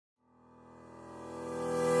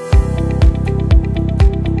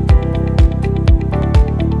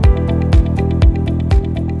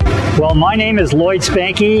Well, my name is Lloyd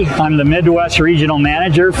Spanky. I'm the Midwest Regional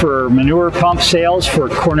Manager for Manure Pump Sales for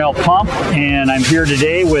Cornell Pump, and I'm here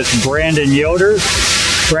today with Brandon Yoder.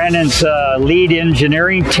 Brandon's lead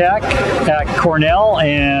engineering tech at Cornell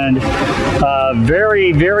and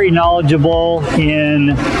very, very knowledgeable in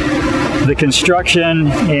the construction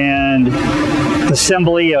and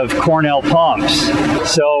assembly of Cornell pumps.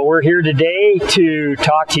 So we're here today to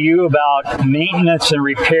talk to you about maintenance and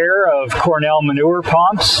repair of Cornell manure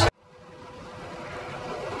pumps.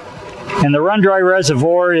 And the run-dry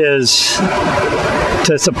reservoir is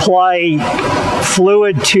to supply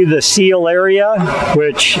fluid to the seal area,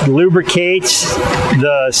 which lubricates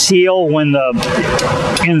the seal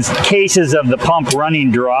in cases of the pump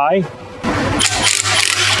running dry.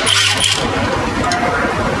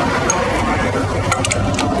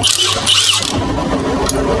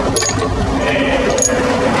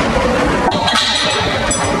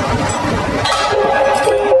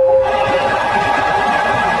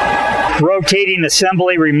 Rotating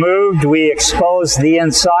assembly removed, we expose the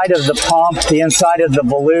inside of the pump, the inside of the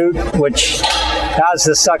volute, which has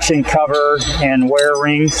the suction cover and wear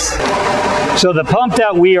rings. So the pump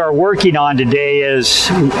that we are working on today is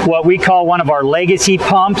what we call one of our legacy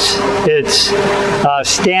pumps. It's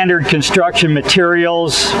standard construction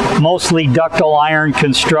materials, mostly ductile iron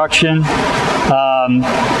construction.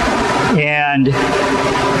 And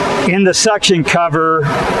in the suction cover,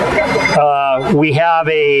 we have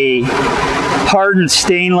a hardened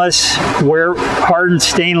stainless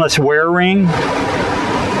wear ring,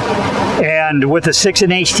 and with a 6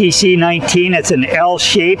 and HTC 19, it's an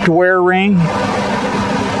L-shaped wear ring.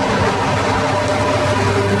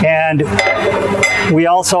 And we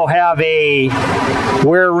also have a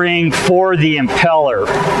wear ring for the impeller.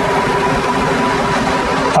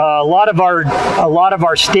 A lot of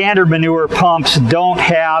our standard manure pumps don't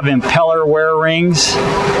have impeller wear rings,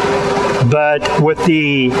 but with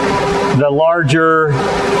the larger,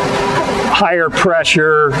 higher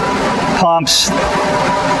pressure pumps,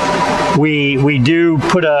 we do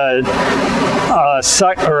put an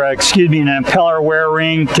impeller wear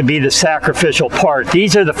ring to be the sacrificial part.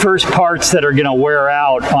 These are the first parts that are going to wear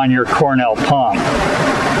out on your Cornell pump.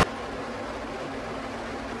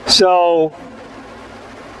 So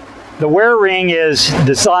the wear ring is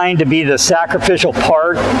designed to be the sacrificial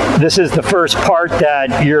part. This is the first part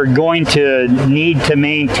that you're going to need to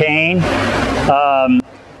maintain.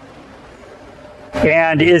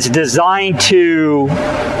 And is designed to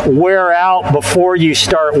wear out before you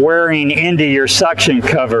start wearing into your suction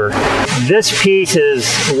cover. This piece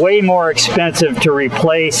is way more expensive to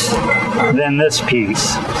replace than this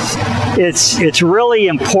piece. It's really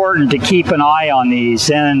important to keep an eye on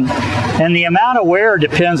these, and the amount of wear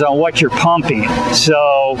depends on what you're pumping.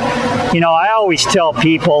 So, I always tell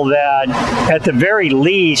people that at the very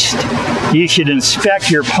least, you should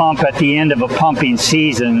inspect your pump at the end of a pumping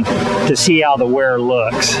season to see how the wear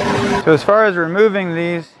looks. So as far as removing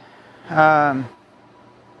these, kind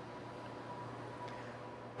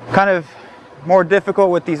of more difficult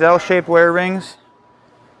with these L-shaped wear rings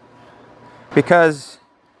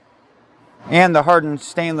and the hardened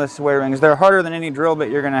stainless wear rings. They're harder than any drill bit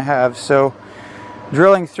you're going to have, so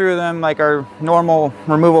drilling through them like our normal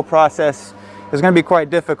removal process is going to be quite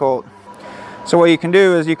difficult. So what you can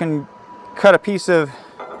do is you can cut a piece of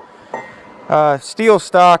steel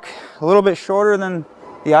stock a little bit shorter than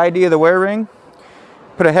the ID of the wear ring,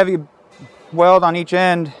 put a heavy weld on each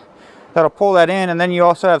end that'll pull that in, and then you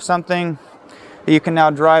also have something that you can now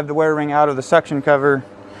drive the wear ring out of the suction cover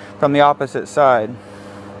from the opposite side.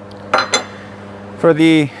 For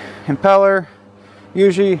the impeller,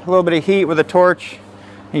 usually a little bit of heat with a torch,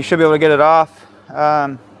 you should be able to get it off.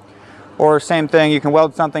 Or same thing, you can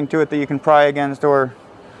weld something to it that you can pry against or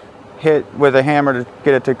hit with a hammer to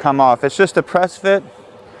get it to come off. It's just a press fit,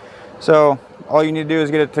 so all you need to do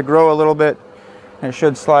is get it to grow a little bit, and it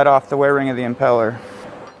should slide off the wear ring of the impeller.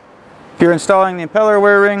 If you're installing the impeller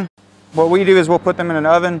wear ring, what we do is we'll put them in an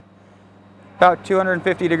oven about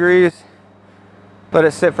 250 degrees, let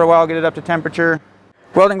it sit for a while, get it up to temperature.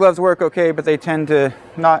 Welding gloves work okay, but they tend to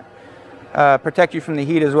not protect you from the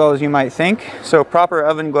heat as well as you might think, so proper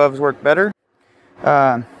oven gloves work better.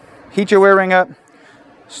 Heat your wear ring up,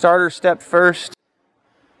 starter step first,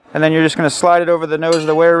 and then you're just going to slide it over the nose of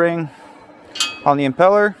the wear ring on the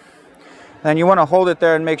impeller. Then you want to hold it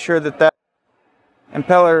there and make sure that that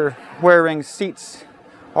impeller wear ring seats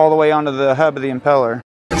all the way onto the hub of the impeller.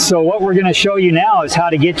 So what we're going to show you now is how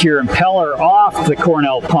to get your impeller off the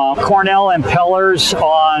Cornell pump. Cornell impellers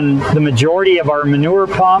on the majority of our manure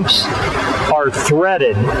pumps are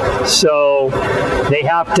threaded, so they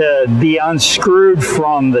have to be unscrewed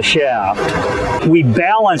from the shaft. We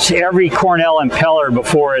balance every Cornell impeller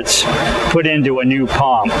before it's put into a new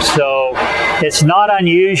pump, so it's not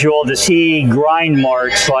unusual to see grind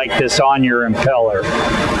marks like this on your impeller.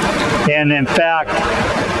 And in fact,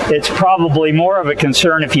 it's probably more of a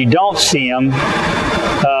concern if you don't see them,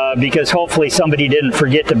 because hopefully somebody didn't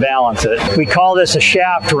forget to balance it. We call this a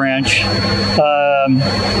shaft wrench,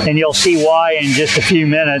 and you'll see why in just a few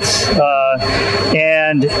minutes.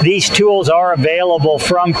 And these tools are available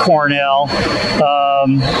from Cornell,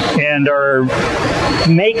 and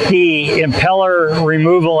make the impeller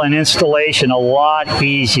removal and installation a lot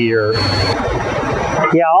easier.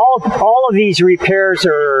 Yeah, all of these repairs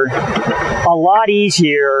are a lot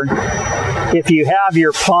easier if you have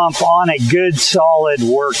your pump on a good solid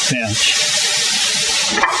workbench.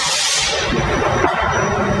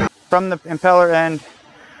 From the impeller end,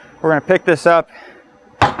 we're going to pick this up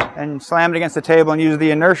and slam it against the table and use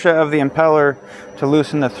the inertia of the impeller to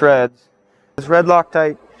loosen the threads. It's red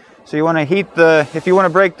Loctite, so you want to heat if you want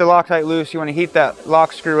to break the Loctite loose, you want to heat that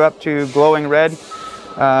lock screw up to glowing red.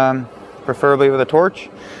 Preferably with a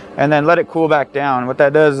torch, and then let it cool back down. What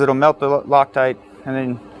that does is it'll melt the Loctite, and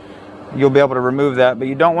then you'll be able to remove that. But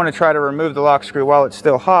you don't want to try to remove the lock screw while it's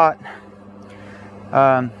still hot.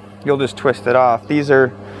 You'll just twist it off. These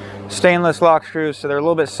are stainless lock screws, so they're a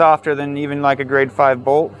little bit softer than even like a grade 5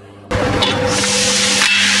 bolt.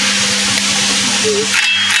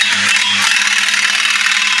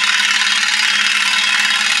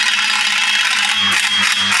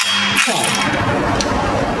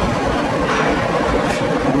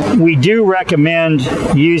 We do recommend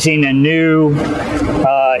using a new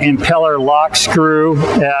impeller lock screw,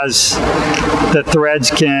 as the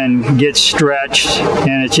threads can get stretched,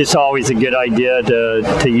 and it's just always a good idea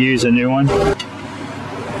to use a new one.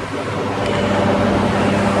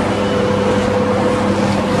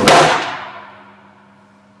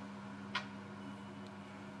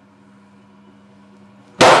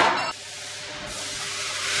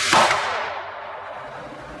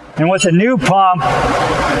 And with a new pump,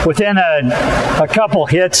 within a couple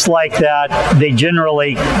hits like that, they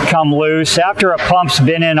generally come loose. After a pump's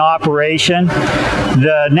been in operation,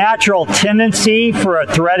 the natural tendency for a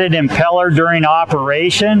threaded impeller during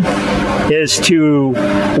operation is to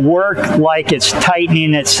work like it's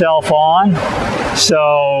tightening itself on.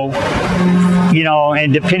 So, you know,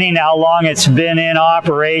 and depending how long it's been in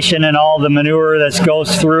operation and all the manure that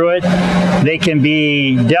goes through it, they can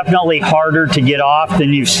be definitely harder to get off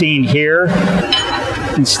than you've seen here.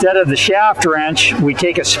 Instead of the shaft wrench, we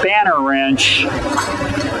take a spanner wrench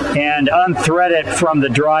and unthread it from the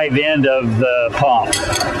drive end of the pump.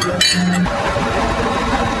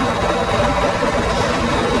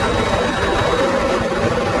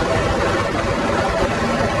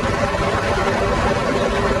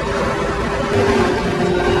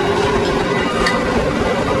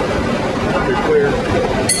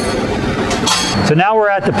 So now we're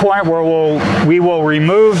at the point where we will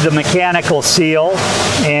remove the mechanical seal,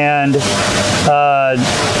 and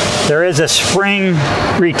there is a spring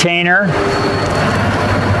retainer.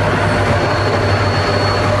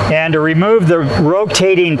 And to remove the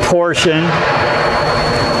rotating portion,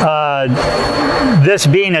 this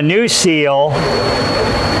being a new seal,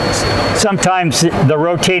 sometimes the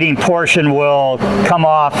rotating portion will come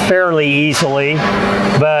off fairly easily,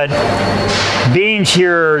 but being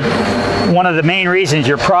one of the main reasons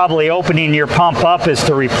you're probably opening your pump up is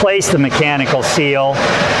to replace the mechanical seal.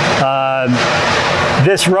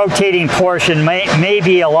 This rotating portion may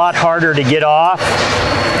be a lot harder to get off,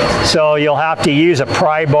 so you'll have to use a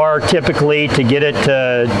pry bar typically to get it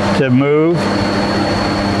to move.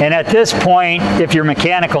 And at this point, if your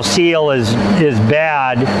mechanical seal is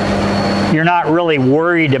bad, you're not really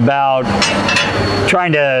worried about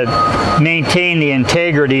trying to maintain the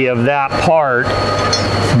integrity of that part,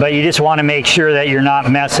 but you just want to make sure that you're not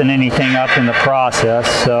messing anything up in the process.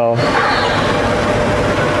 So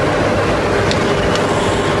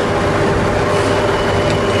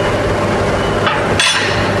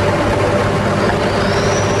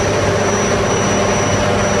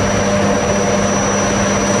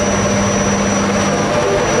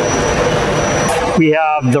we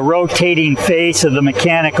have the rotating face of the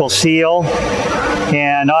mechanical seal,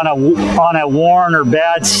 and on a worn or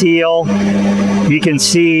bad seal, you can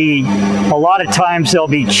see a lot of times there'll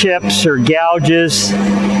be chips or gouges,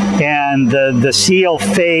 and the seal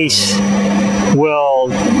face will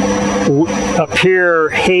appear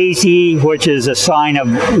hazy, which is a sign of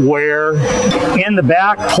wear. In the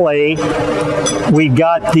back plate, we've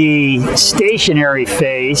got the stationary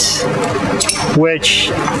face, which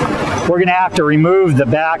we're going to have to remove the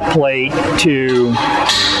back plate to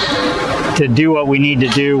do what we need to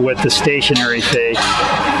do with the stationary face.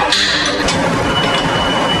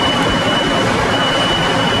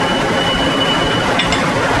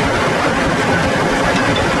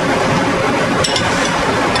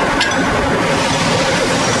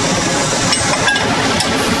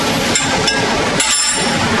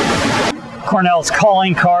 Cornell's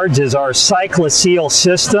calling cards is our CycloSeal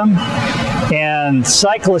system, and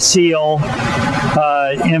CycloSeal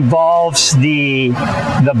involves the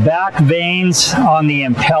back vanes on the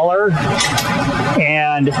impeller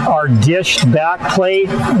and our dished back plate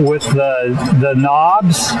with the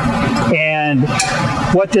knobs. And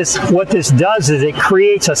what this does is it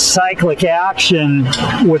creates a cyclic action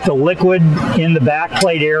with the liquid in the back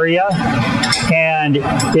plate area, and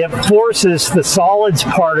it forces the solids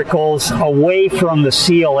particles away from the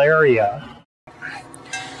seal area.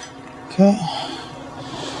 Okay.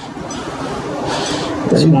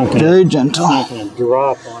 Very gentle. It's not going to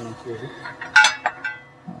drop on it here. I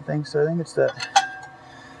don't think so. I think it's that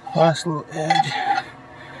last little edge.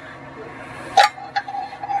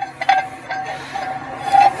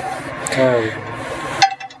 There we go.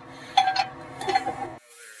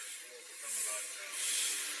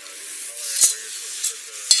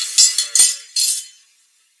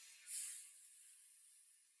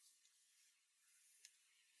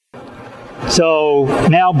 So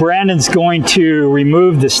now Brandon's going to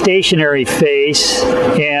remove the stationary face,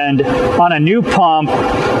 and on a new pump,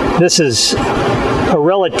 this is a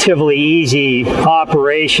relatively easy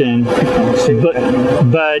operation,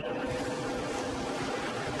 but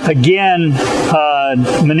again,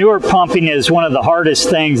 manure pumping is one of the hardest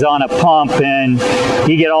things on a pump, and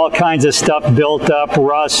you get all kinds of stuff built up,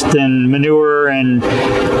 rust and manure, and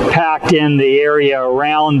packed in the area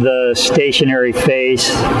around the stationary face,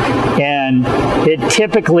 and it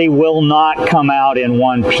typically will not come out in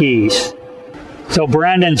one piece. So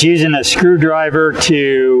Brandon's using a screwdriver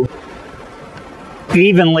to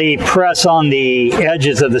evenly press on the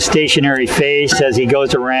edges of the stationary face as he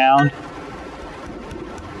goes around.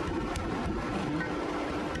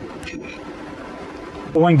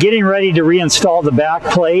 When getting ready to reinstall the back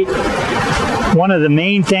plate, one of the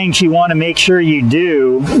main things you want to make sure you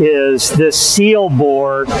do is this seal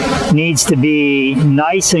bore needs to be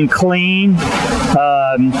nice and clean.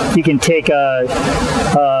 You can take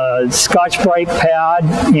a Scotch-Brite pad,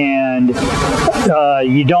 and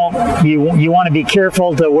you want to be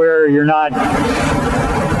careful to where you're not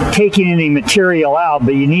taking any material out,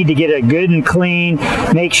 but you need to get it good and clean.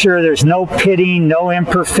 Make sure there's no pitting, no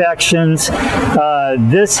imperfections.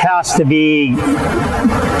 This has to be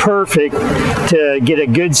perfect to get a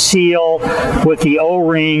good seal with the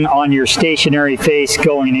O-ring on your stationary face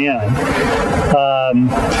going in.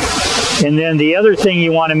 And then the other thing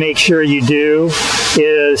you want to make sure you do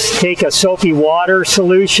is take a soapy water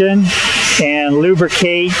solution and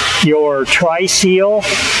lubricate your tri-seal.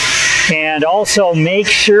 And also make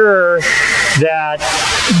sure that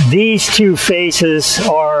these two faces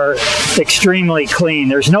are extremely clean.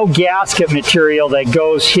 There's no gasket material that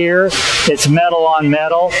goes here. It's metal on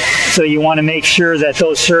metal, so you want to make sure that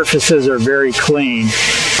those surfaces are very clean.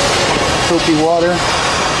 Soapy water.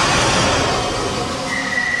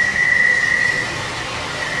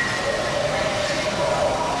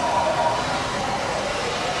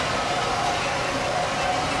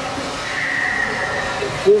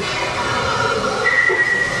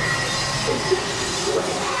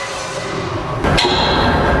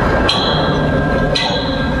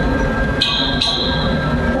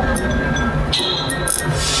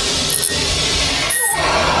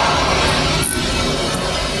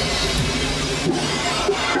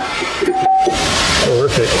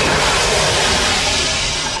 Perfect.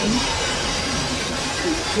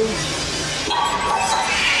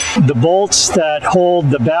 The bolts that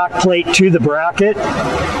hold the back plate to the bracket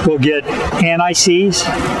will get anti-seize.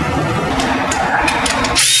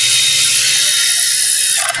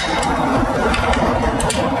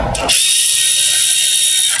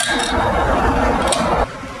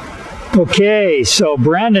 Okay, so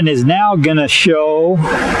Brandon is now going to show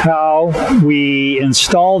how we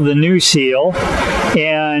install the new seal,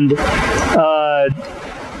 and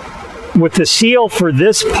with the seal for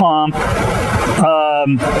this pump,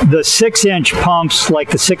 the 6-inch pumps like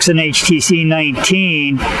the 6N HTC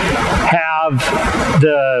 19 have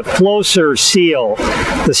the Flowser seal.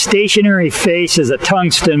 The stationary face is a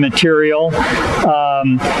tungsten material.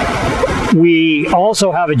 We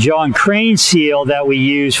also have a John Crane seal that we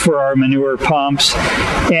use for our manure pumps,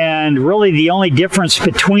 and really the only difference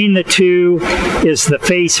between the two is the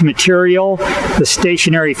face material. The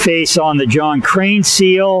stationary face on the John Crane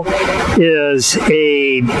seal is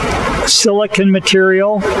a silicon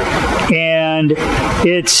material, and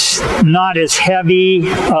it's not as heavy,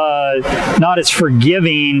 not as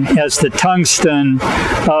forgiving as the tungsten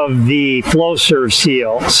of the Flowserve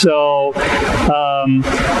seal. So,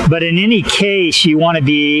 but in any case, you want to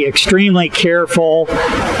be extremely careful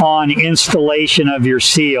on installation of your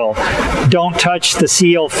seal. Don't touch the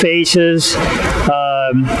seal faces,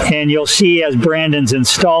 and you'll see as Brandon's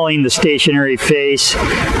installing the stationary face,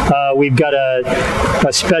 we've got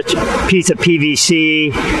a special piece of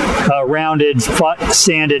PVC, rounded,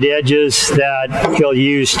 sanded edges that he'll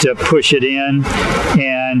use to push it in,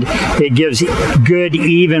 and it gives good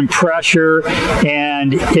even pressure,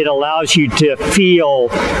 and it allows you to feel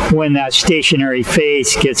when that stationary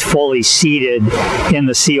face gets fully seated in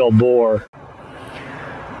the seal bore.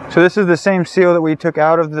 So this is the same seal that we took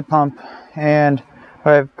out of the pump, and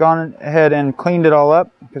I've gone ahead and cleaned it all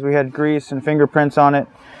up because we had grease and fingerprints on it.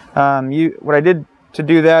 What I did to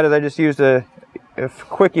do that is I just used a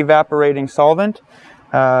quick evaporating solvent,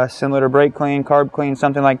 similar to brake clean, carb clean,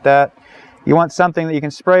 something like that. You want something that you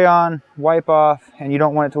can spray on, wipe off, and you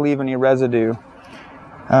don't want it to leave any residue.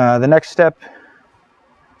 The next step,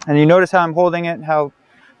 and you notice how I'm holding it, how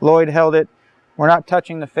Lloyd held it. We're not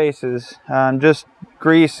touching the faces. Just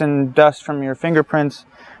grease and dust from your fingerprints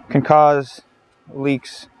can cause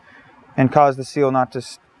leaks and cause the seal not to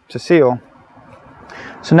seal.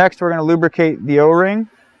 So next we're going to lubricate the O-ring.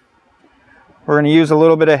 We're going to use a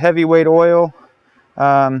little bit of heavyweight oil,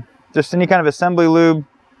 just any kind of assembly lube,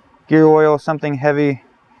 gear oil, something heavy,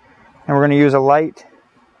 and we're going to use a light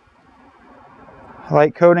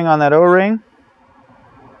coating on that O-ring.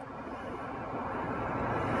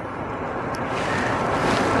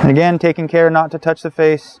 And again, taking care not to touch the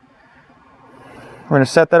face. We're going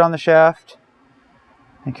to set that on the shaft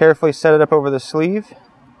and carefully set it up over the sleeve.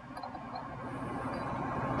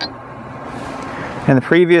 In the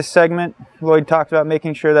previous segment, Lloyd talked about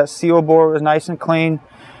making sure that seal bore was nice and clean.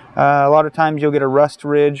 A lot of times you'll get a rust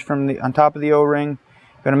ridge on top of the O-ring.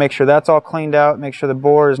 You're going to make sure that's all cleaned out, make sure the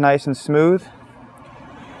bore is nice and smooth.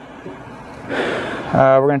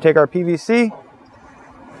 We're going to take our PVC.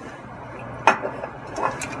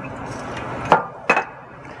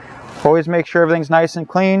 Always make sure everything's nice and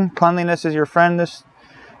clean. Cleanliness is your friend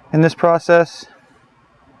in this process.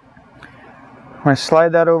 We're going to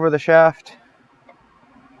slide that over the shaft.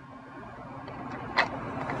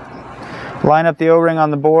 Line up the O-ring on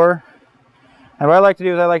the bore. And what I like to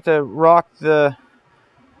do is I like to rock the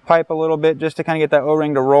pipe a little bit just to kind of get that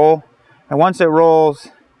O-ring to roll. And once it rolls,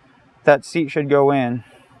 that seat should go in.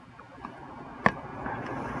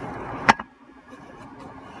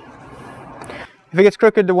 If it gets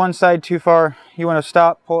crooked to one side too far, you want to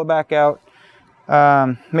stop, pull it back out.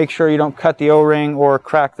 Make sure you don't cut the O-ring or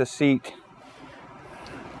crack the seat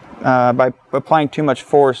by applying too much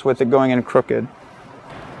force with it going in crooked.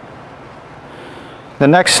 The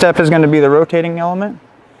next step is going to be the rotating element.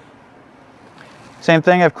 Same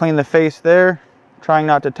thing, I've cleaned the face there, trying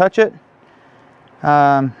not to touch it.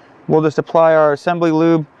 We'll just apply our assembly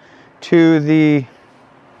lube to the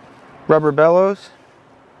rubber bellows.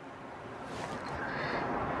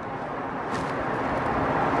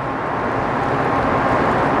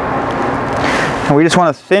 And we just want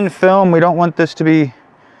a thin film. We don't want this to be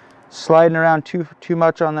sliding around too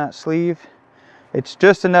much on that sleeve. It's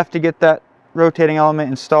just enough to get that rotating element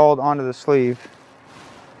installed onto the sleeve.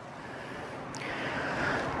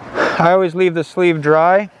 I always leave the sleeve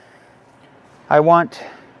dry. I don't want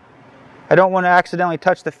to accidentally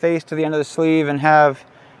touch the face to the end of the sleeve and have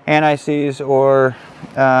anti-seize or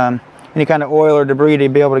any kind of oil or debris to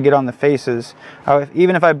be able to get on the faces.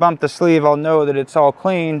 Even if I bump the sleeve, I'll know that it's all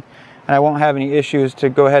clean and I won't have any issues to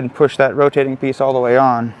go ahead and push that rotating piece all the way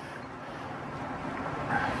on.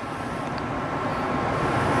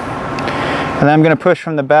 And then I'm going to push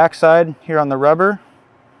from the back side here on the rubber.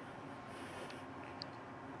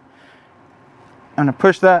 I'm going to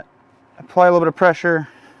push that, apply a little bit of pressure,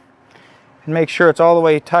 and make sure it's all the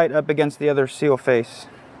way tight up against the other seal face.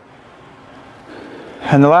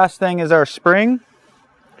 And the last thing is our spring.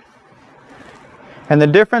 And the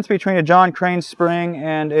difference between a John Crane spring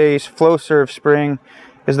and a Flowserve spring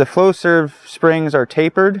is the Flowserve springs are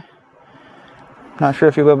tapered. Not sure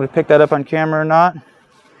if you'll be able to pick that up on camera or not.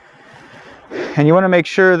 And you want to make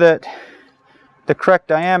sure that the correct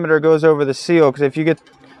diameter goes over the seal, because if you get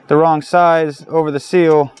the wrong size over the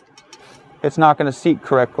seal, it's not going to seat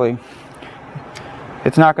correctly.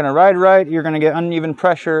 it's not going to ride right. You're going to get uneven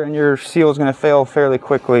pressure and your seal is going to fail fairly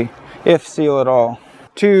quickly, if seal at all.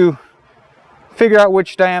 To figure out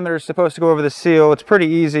which diameter is supposed to go over the seal, it's pretty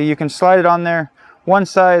easy. You can slide it on there. One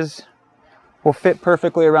size will fit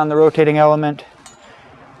perfectly around the rotating element.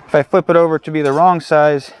 If I flip it over to be the wrong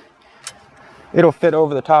size, it'll fit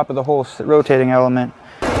over the top of the whole rotating element.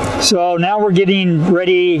 So now we're getting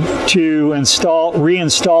ready to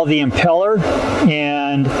reinstall the impeller,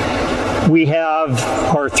 and we have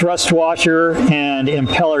our thrust washer and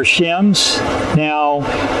impeller shims. Now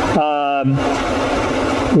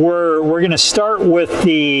we're going to start with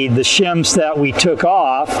the shims that we took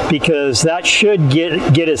off, because that should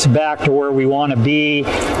get us back to where we want to be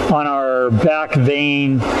on our back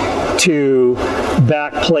vane to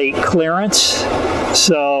back plate clearance.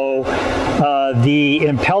 So the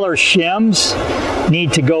impeller shims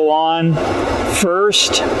need to go on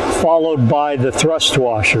first, followed by the thrust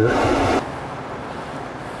washer.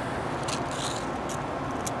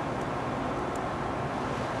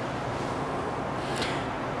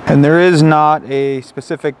 And there is not a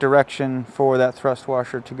specific direction for that thrust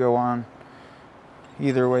washer to go on.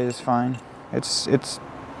 Either way is fine. It's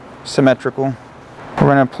symmetrical. We're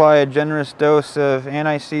going to apply a generous dose of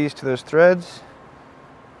anti-seize to those threads.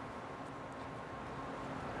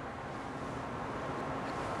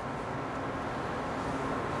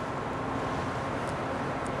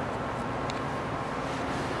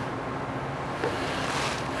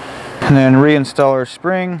 And then reinstall our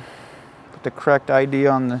spring. Put the correct ID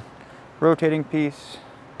on the rotating piece.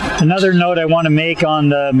 Another note I want to make on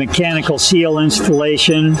the mechanical seal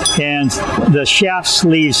installation and the shaft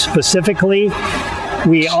sleeves specifically,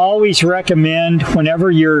 we always recommend, whenever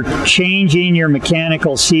you're changing your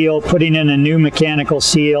mechanical seal, putting in a new mechanical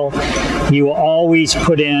seal, you always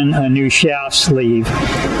put in a new shaft sleeve,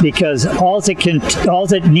 because all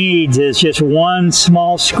it needs is just one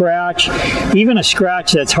small scratch, even a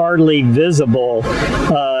scratch that's hardly visible,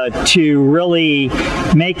 to really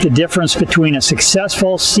make the difference between a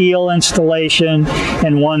successful seal installation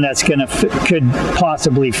and one that's could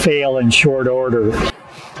possibly fail in short order.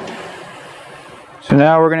 So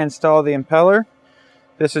now we're going to install the impeller.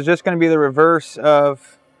 This is just going to be the reverse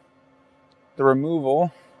of the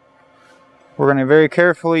removal. We're going to very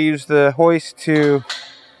carefully use the hoist to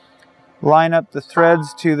line up the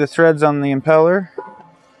threads to the threads on the impeller.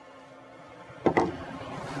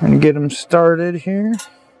 And get them started here.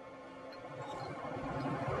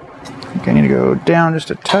 I think I need to go down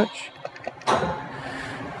just a touch.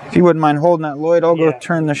 If you wouldn't mind holding that, Lloyd, I'll go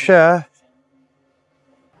turn the shaft.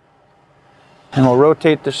 And we'll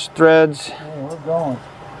rotate the threads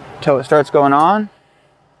until it starts going on.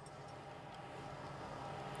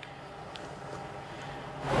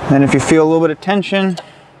 Then if you feel a little bit of tension,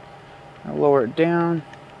 I'll lower it down.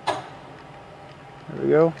 There we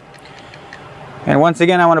go. And once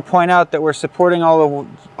again, I want to point out that we're supporting all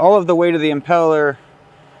of the weight of the impeller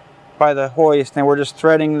by the hoist, and we're just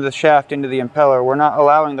threading the shaft into the impeller. We're not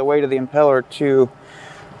allowing the weight of the impeller to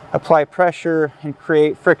apply pressure and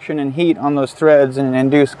create friction and heat on those threads and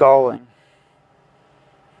induce galling.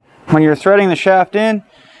 When you're threading the shaft in,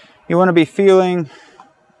 you want to be feeling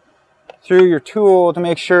through your tool to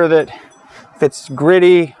make sure that if it's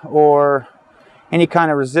gritty or any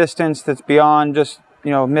kind of resistance that's beyond just,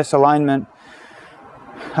 misalignment,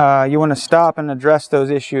 you want to stop and address those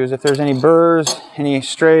issues. If there's any burrs, any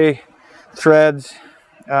stray threads,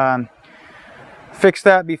 fix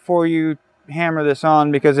that before you hammer this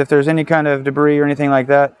on, because if there's any kind of debris or anything like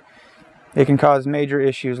that, it can cause major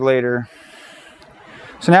issues later.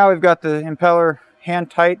 So now we've got the impeller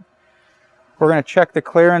hand tight. We're going to check the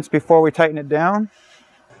clearance before we tighten it down.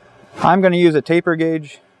 I'm going to use a taper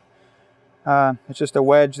gauge. It's just a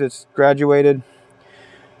wedge that's graduated.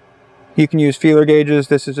 You can use feeler gauges.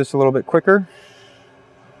 This is just a little bit quicker.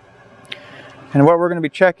 And what we're going to be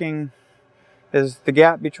checking is the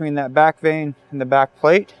gap between that back vane and the back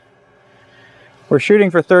plate. We're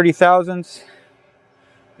shooting for 30 thousandths.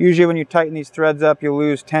 Usually when you tighten these threads up, you'll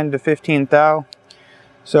lose 10 to 15 thou.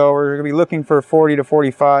 So we're going to be looking for 40 to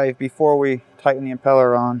 45 before we tighten the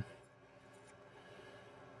impeller on.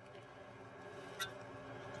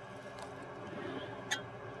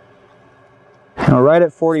 And we're right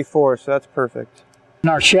at 44, so that's perfect.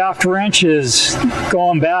 And our shaft wrench is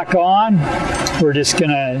going back on. We're just going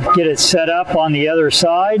to get it set up on the other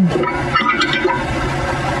side,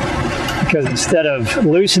 because instead of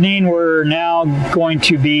loosening, we're now going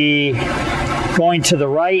to be going to the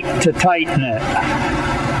right to tighten it.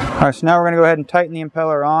 All right, so now we're going to go ahead and tighten the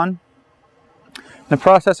impeller on. The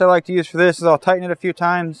process I like to use for this is I'll tighten it a few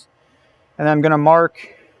times, and then I'm going to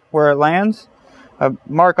mark where it lands. a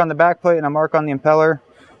mark on the back plate and a mark on the impeller.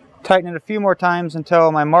 Tighten it a few more times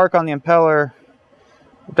until my mark on the impeller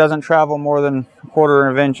doesn't travel more than a quarter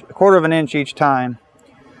of an inch each time.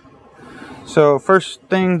 So first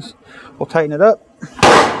things, we'll tighten it up.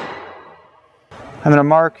 I'm going to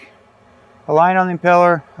mark a line on the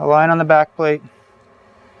impeller, a line on the back plate.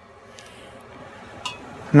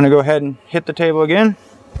 I'm going to go ahead and hit the table again.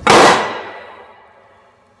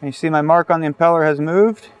 And you see my mark on the impeller has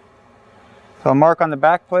moved. So I'll mark on the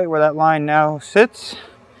back plate where that line now sits.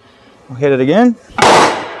 We'll hit it again.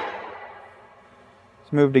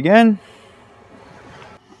 It's moved again.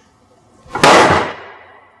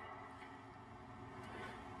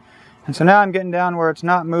 And so now I'm getting down where it's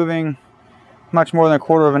not moving much more than a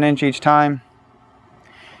quarter of an inch each time.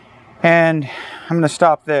 And I'm going to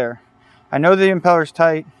stop there. I know the impeller's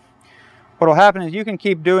tight. What will happen is you can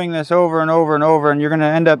keep doing this over and over and over, and you're going to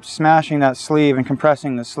end up smashing that sleeve and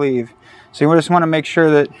compressing the sleeve. So you just want to make sure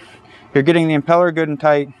that you're getting the impeller good and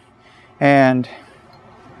tight, and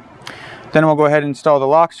then we'll go ahead and install the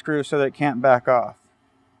lock screw so that it can't back off.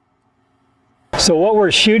 So what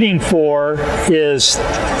we're shooting for is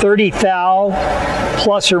 30 thou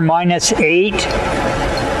plus or minus 8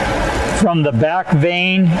 from the back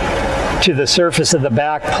vane to the surface of the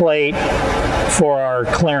back plate for our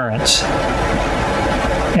clearance.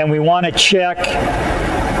 And we want to check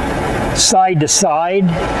side to side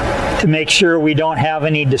to make sure we don't have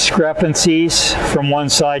any discrepancies from one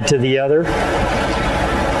side to the other.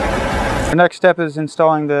 The next step is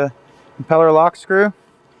installing the impeller lock screw.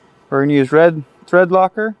 We're going to use red thread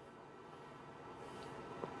locker.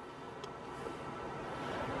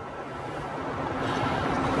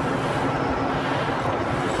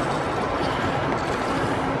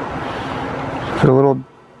 Put a little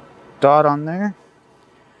dot on there.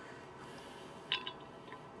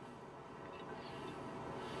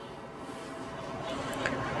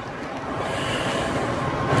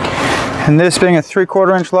 And this being a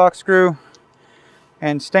 3/4 inch lock screw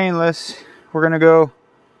and stainless, we're going to go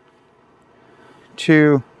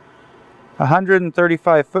to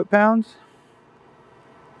 135 foot-pounds.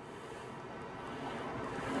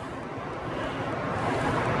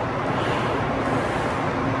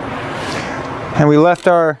 And we left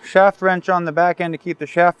our shaft wrench on the back end to keep the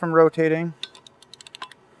shaft from rotating.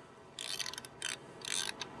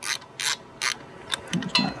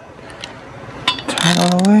 Tight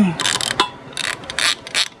all the way.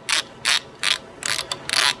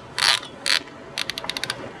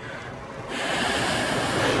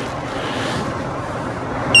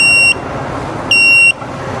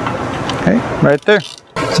 Okay, right there.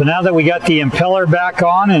 So now that we got the impeller back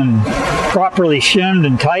on and properly shimmed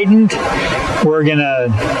and tightened, we're gonna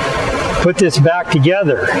put this back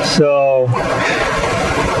together. So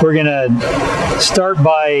we're gonna start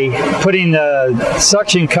by putting the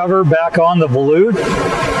suction cover back on the volute.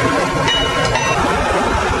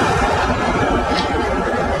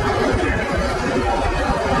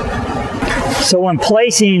 So when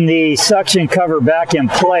placing the suction cover back in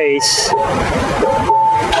place,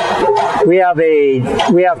 we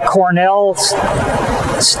have Cornell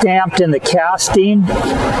stamped in the casting,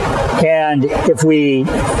 and if we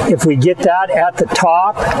get that at the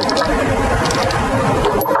top,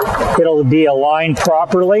 it'll be aligned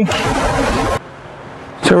properly.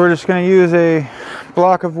 So we're just going to use a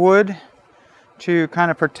block of wood to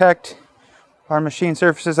kind of protect our machine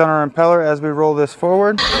surfaces on our impeller as we roll this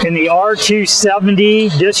forward. In the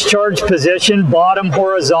R270 discharge position, bottom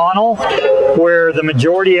horizontal, where the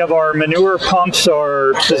majority of our manure pumps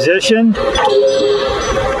are positioned.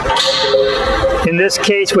 In this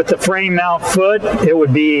case, with the frame mount foot, it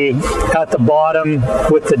would be at the bottom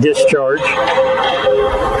with the discharge.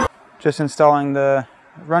 Just installing the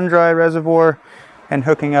run dry reservoir and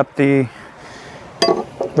hooking up the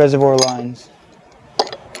reservoir lines.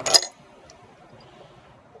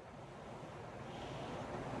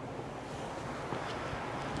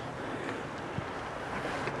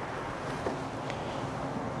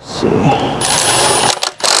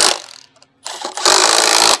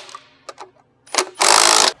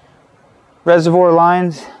 Reservoir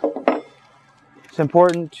lines, it's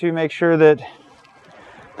important to make sure that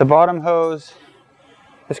the bottom hose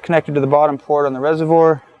is connected to the bottom port on the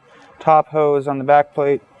reservoir, top hose on the back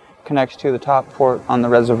plate connects to the top port on the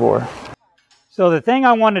reservoir. So the thing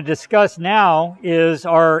I want to discuss now is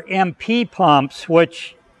our MP pumps,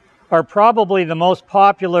 which are probably the most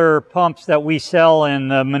popular pumps that we sell in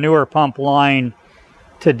the manure pump line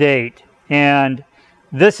to date. And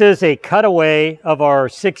this is a cutaway of our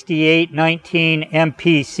 6819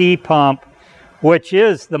 MPC pump, which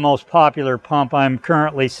is the most popular pump I'm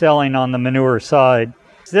currently selling on the manure side.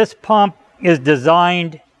 This pump is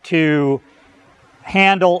designed to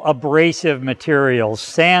handle abrasive materials.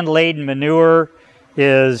 Sand-laden manure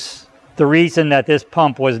is the reason that this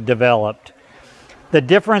pump was developed. The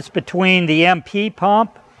difference between the MP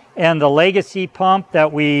pump and the legacy pump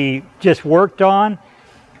that we just worked on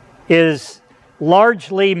is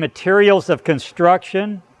largely materials of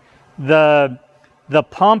construction. The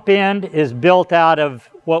pump end is built out of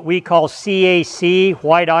what we call CAC,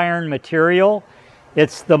 white iron material.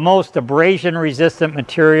 It's the most abrasion resistant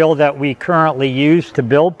material that we currently use to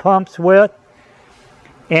build pumps with.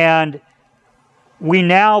 And we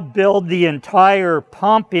now build the entire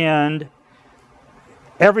pump end.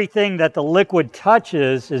 Everything that the liquid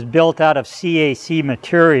touches is built out of CAC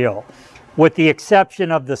material, with the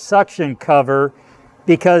exception of the suction cover,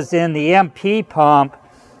 because in the MP pump,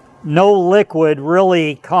 no liquid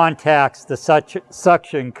really contacts the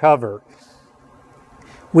suction cover.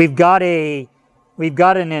 We've got an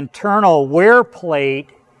internal wear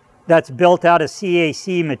plate that's built out of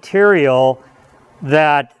CAC material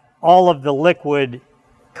that all of the liquid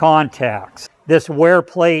contacts. This wear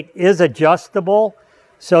plate is adjustable,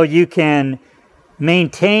 so you can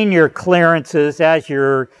maintain your clearances as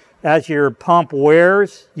your pump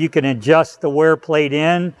wears. You can adjust the wear plate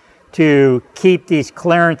in to keep these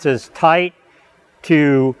clearances tight,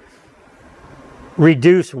 to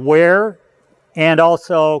reduce wear, and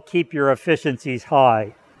also keep your efficiencies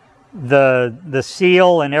high. The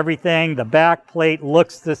seal and everything, the back plate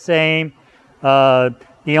looks the same.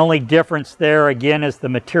 The only difference there, again, is the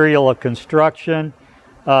material of construction.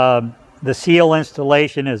 The seal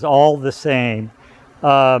installation is all the same.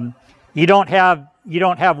 You don't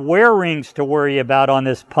have wear rings to worry about on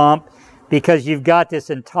this pump, because you've got this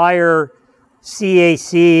entire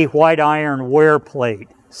CAC white iron wear plate.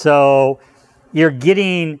 So you're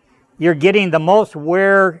getting the most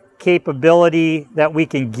wear capability that we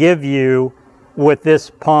can give you with this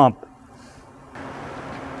pump. So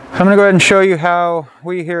I'm going to go ahead and show you how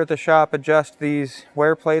we here at the shop adjust these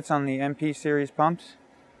wear plates on the MP series pumps.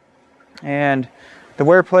 And the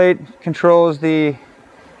wear plate controls the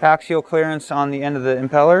axial clearance on the end of the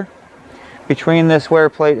impeller, between this wear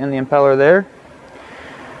plate and the impeller there.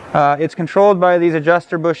 It's controlled by these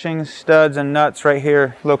adjuster bushings, studs, and nuts right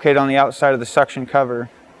here located on the outside of the suction cover.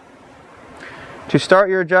 To start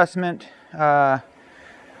your adjustment,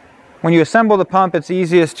 when you assemble the pump, it's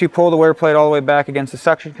easiest to pull the wear plate all the way back against the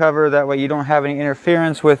suction cover. That way you don't have any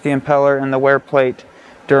interference with the impeller and the wear plate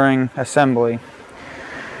during assembly.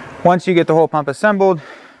 Once you get the whole pump assembled,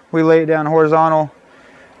 we lay it down horizontal.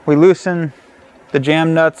 We loosen the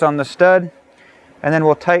jam nuts on the stud, and then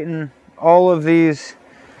we'll tighten all of these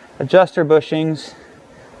adjuster bushings,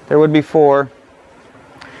 there would be 4,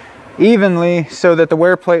 evenly, so that the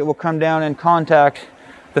wear plate will come down and contact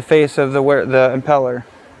the face of the impeller.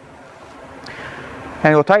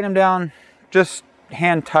 And we'll tighten them down just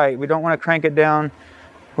hand tight. We don't want to crank it down.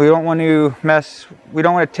 We don't want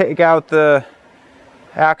to take out the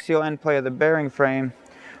axial end plate of the bearing frame.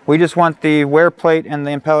 We just want the wear plate and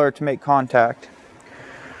the impeller to make contact.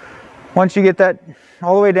 Once you get that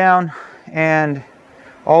all the way down and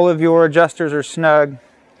all of your adjusters are snug,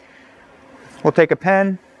 we'll take a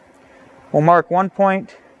pen, we'll mark one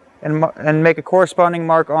point and make a corresponding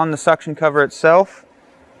mark on the suction cover itself.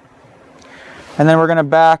 And then we're going to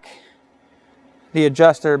back the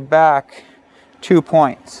adjuster back 2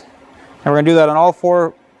 points. And we're going to do that on all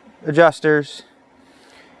 4 adjusters.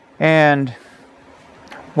 And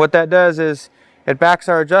what that does is it backs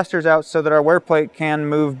our adjusters out so that our wear plate can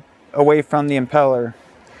move away from the impeller.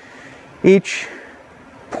 Each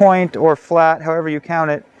point or flat, however you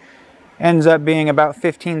count it, ends up being about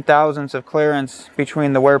 15 thousandths of clearance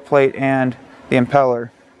between the wear plate and the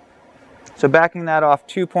impeller. So backing that off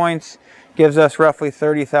 2 points gives us roughly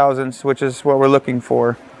 30 thousandths, which is what we're looking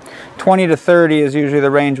for. 20 to 30 is usually the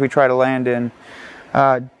range we try to land in.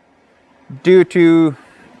 Due to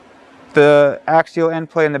the axial end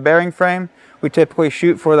plate and the bearing frame, we typically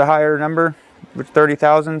shoot for the higher number, which 30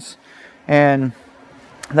 thousandths, and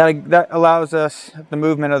that allows us the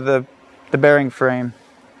movement of the bearing frame.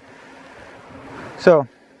 So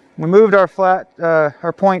we moved our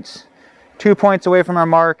our points 2 points away from our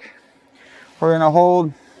mark. We're going to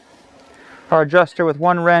hold our adjuster with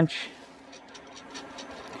one wrench.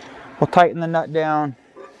 We'll tighten the nut down,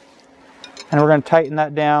 and we're going to tighten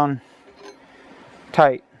that down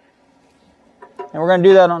tight. And we're going to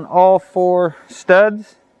do that on all 4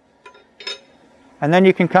 studs. And then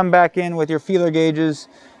you can come back in with your feeler gauges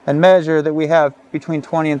and measure that we have between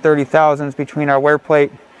 20 and 30 thousandths between our wear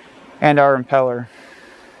plate and our impeller.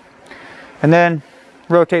 And then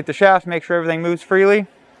rotate the shaft, make sure everything moves freely, and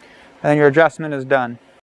then your adjustment is done.